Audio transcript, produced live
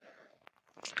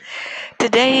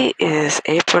Today is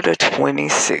April the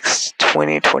 26th,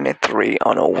 2023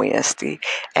 on a Wednesday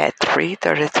at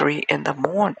 3:33 in the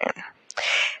morning.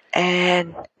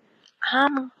 And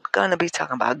I'm going to be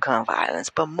talking about gun violence,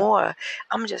 but more,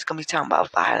 I'm just going to be talking about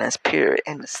violence, period,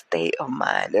 and the state of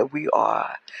mind that we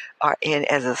are in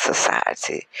as a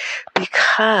society.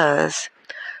 Because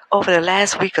over the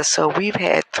last week or so, we've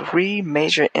had 3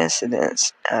 major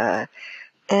incidents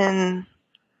in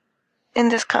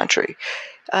this country.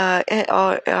 In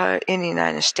the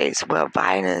United States, where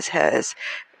violence has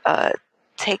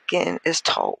taken its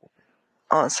toll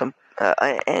on some,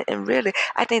 and really,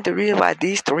 I think the reason why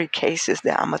these 3 cases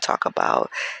that I'm gonna talk about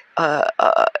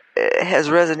has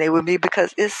resonated with me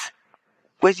because it's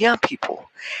with young people.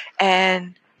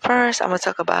 And first, I'm gonna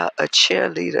talk about a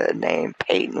cheerleader named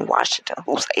Peyton Washington,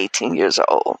 who's 18 years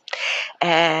old,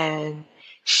 and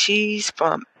she's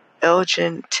from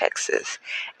Elgin, Texas,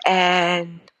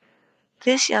 and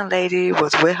this young lady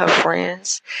was with her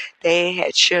friends. They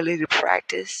had cheerleader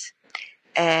practice,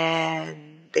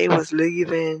 and they was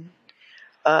leaving.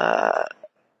 They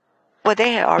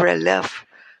had already left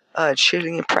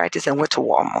cheerleading practice and went to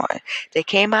Walmart. They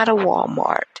came out of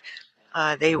Walmart.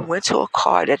 They went to a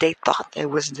car that they thought that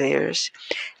was theirs.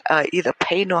 Either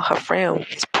Peyton or her friend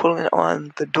was pulling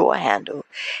on the door handle,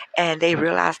 and they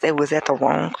realized they was at the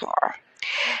wrong car.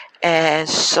 And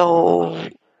so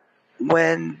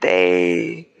when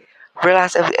they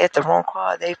realized they was at the wrong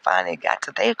car, they finally got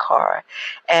to their car,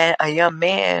 and a young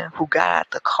man who got out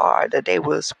the car that they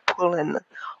was pulling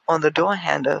on the door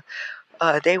handle,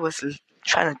 they was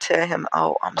trying to tell him,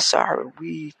 "Oh, I'm sorry,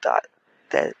 we thought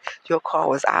that your car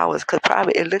was ours," because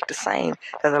probably it looked the same.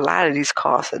 Because a lot of these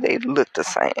cars, so they look the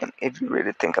same if you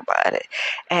really think about it.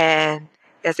 And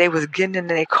as they was getting in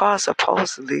their car,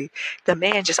 supposedly the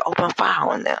man just opened fire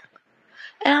on them.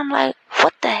 And I'm like,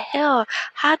 what the hell?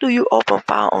 How do you open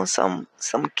fire on some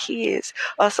kids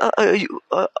or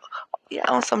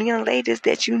on some young ladies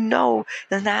that you know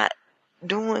is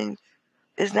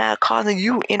not causing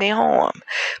you any harm?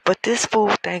 But this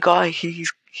fool, thank God, he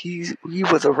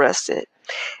was arrested,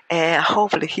 and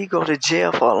hopefully he go to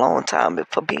jail for a long time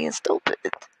for being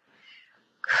stupid.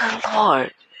 Good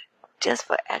Lord, just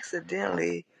for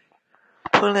accidentally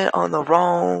pulling on the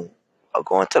wrong or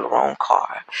going to the wrong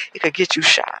car, it could get you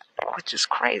shot, which is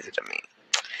crazy to me.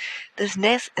 This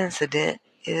next incident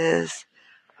is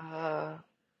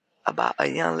about a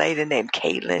young lady named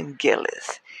Caitlin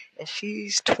Gillis, and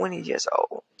she's 20 years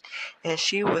old, and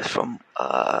she was from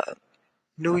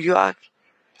New York.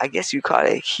 I guess you call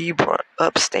it Hebron,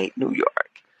 upstate New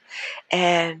York.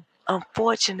 And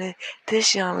unfortunately,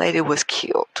 this young lady was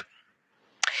killed.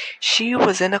 She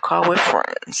was in a car with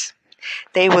friends.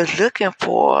 They was looking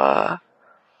for a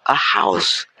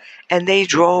house, and they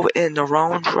drove in the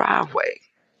wrong driveway.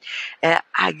 And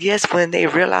I guess when they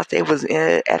realized they was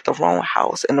at the wrong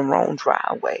house in the wrong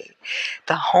driveway,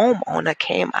 the homeowner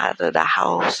came out of the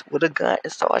house with a gun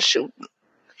and started shooting.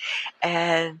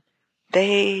 And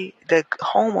the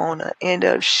homeowner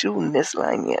ended up shooting this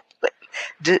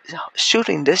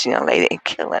young lady and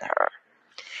killing her.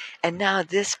 And now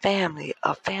this family,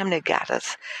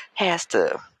 has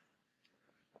to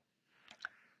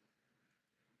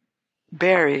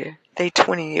bury their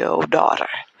 20-year-old daughter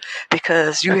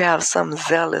because you have some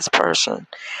zealous person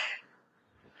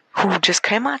who just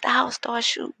came out the house, started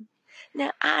shooting.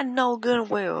 Now, I know good and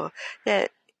well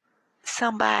that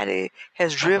somebody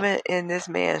has driven in this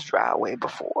man's driveway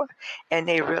before, and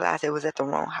they realized it was at the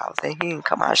wrong house, and he didn't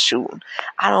come out shooting.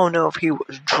 I don't know if he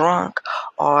was drunk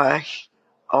or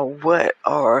what,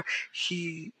 or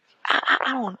he.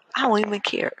 I don't even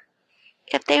care.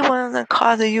 If they wasn't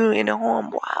causing you any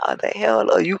harm, why the hell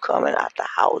are you coming out the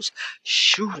house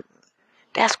shooting?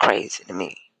 That's crazy to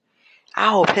me. I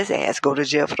hope his ass go to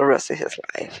jail for the rest of his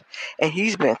life. And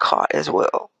he's been caught as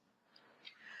well.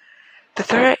 The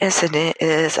third incident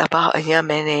is about a young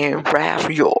man named Raph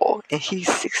Yule, and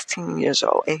he's 16 years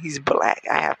old, and he's black.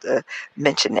 I have to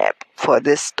mention that for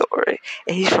this story.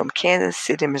 And he's from Kansas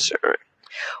City, Missouri.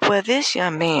 Well, this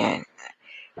young man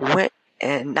went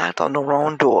and knocked on the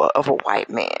wrong door of a white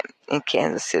man in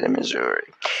Kansas City,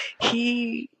 Missouri.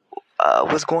 He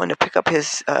was going to pick up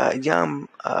his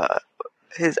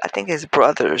his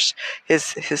brothers,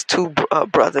 his 2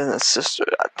 brothers and sister,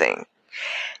 I think.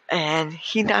 And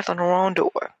he knocked on the wrong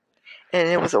door, and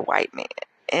it was a white man.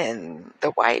 And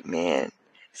the white man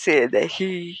said that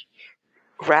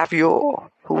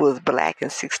Raviol, who was black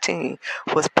and 16,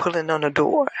 was pulling on the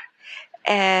door.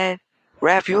 And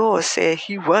Raviol said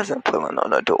he wasn't pulling on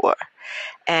the door.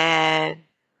 And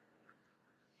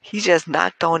He just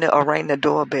knocked on it or rang the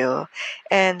doorbell,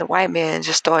 and the white man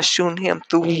just started shooting him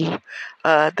through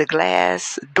the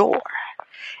glass door.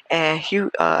 And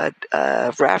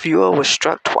Ralph Ewell was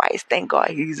struck twice. Thank God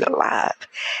he's alive.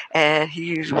 And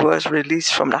he was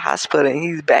released from the hospital and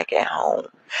he's back at home.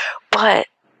 But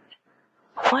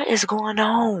what is going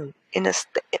on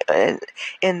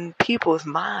in people's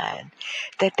mind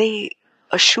that they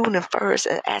are shooting first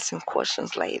and asking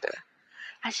questions later?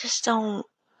 I just don't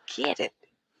get it.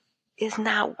 It's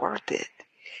not worth it.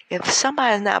 If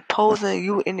somebody's not posing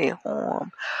you any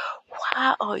harm,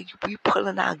 why are we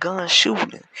pulling our guns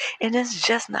shooting? And it's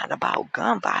just not about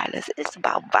gun violence. It's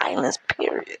about violence,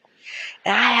 period.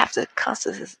 And I have to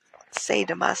constantly say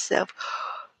to myself,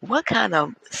 what kind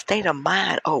of state of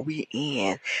mind are we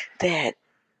in that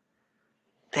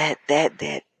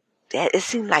it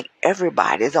seems like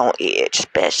everybody's on edge,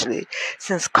 especially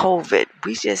since COVID.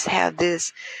 We just have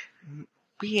this,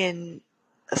 we in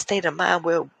a state of mind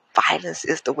where violence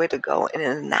is the way to go, and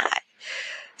it's not.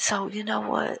 So you know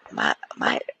what, my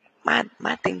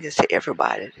thing is to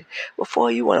everybody: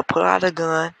 before you want to pull out a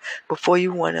gun, before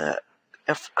you want to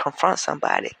confront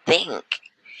somebody, think.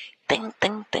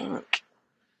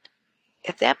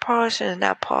 If that person is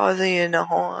not causing you no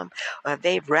harm, or if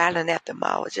they rattling at the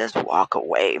mouth, just walk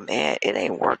away, man. It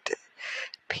ain't worth it.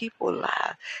 People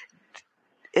lie.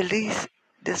 At least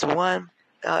this one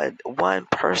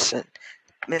person,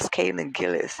 Miss Caitlin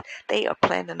Gillis, they are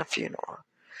planning a funeral.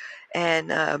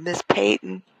 And Miss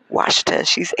Peyton Washington,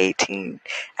 she's 18.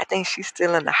 I think she's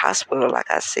still in the hospital, like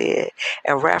I said.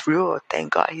 And Ralph Ewell,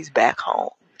 thank God he's back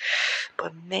home.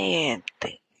 But man,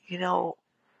 you know,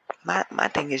 my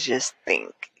thing is just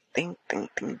think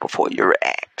before you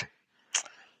react.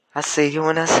 I see you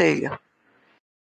when I see you.